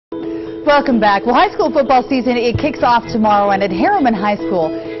Welcome back. Well, high school football season, it kicks off tomorrow, and at Harriman High School,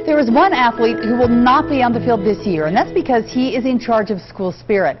 there is one athlete who will not be on the field this year, and that's because he is in charge of school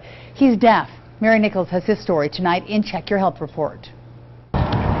spirit. He's deaf. Mary Nichols has his story tonight in Check Your Health Report.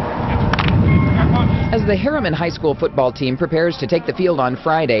 As the Harriman High School football team prepares to take the field on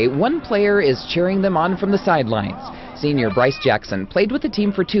Friday, one player is cheering them on from the sidelines. Senior Bryce Jackson played with the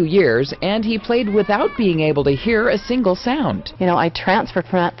team for 2 years, and he played without being able to hear a single sound. You know, I transferred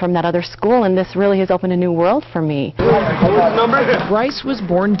from that other school, and this really has opened a new world for me. Bryce was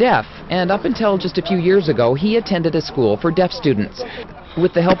born deaf, and up until just a few years ago, he attended a school for deaf students.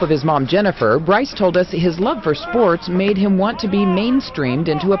 With the help of his mom, Jennifer, Bryce told us his love for sports made him want to be mainstreamed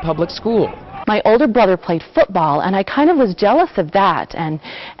into a public school. My older brother played football, and I kind of was jealous of that and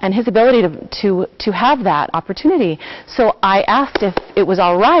his ability to have that opportunity. So I asked if it was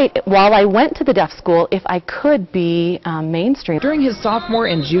all right while I went to the deaf school if I could be mainstream. During his sophomore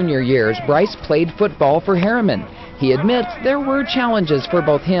and junior years, Bryce played football for Harriman. He admits there were challenges for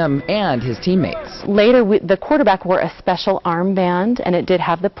both him and his teammates. Later, the quarterback wore a special armband, and it did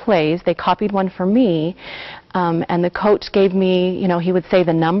have the plays. They copied one for me, and the coach gave me, you know, he would say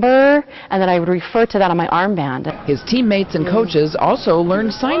the number, and then I would refer to that on my armband. His teammates and coaches also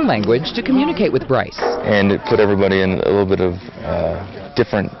learned sign language to communicate with Bryce. And it put everybody in a little bit of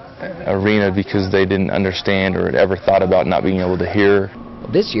different arena because they didn't understand or had ever thought about not being able to hear.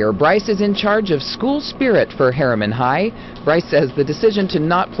 This year, Bryce is in charge of school spirit for Harriman High. Bryce says the decision to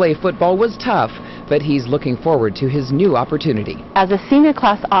not play football was tough, but he's looking forward to his new opportunity. As a senior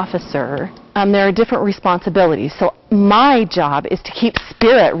class officer, there are different responsibilities. So my job is to keep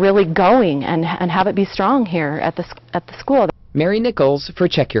spirit really going and have it be strong here at the school. Mary Nichols for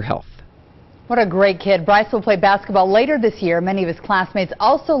Check Your Health. What a great kid. Bryce will play basketball later this year. Many of his classmates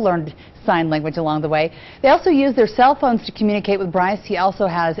also learned sign language along the way. They also use their cell phones to communicate with Bryce. He also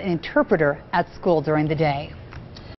has an interpreter at school during the day.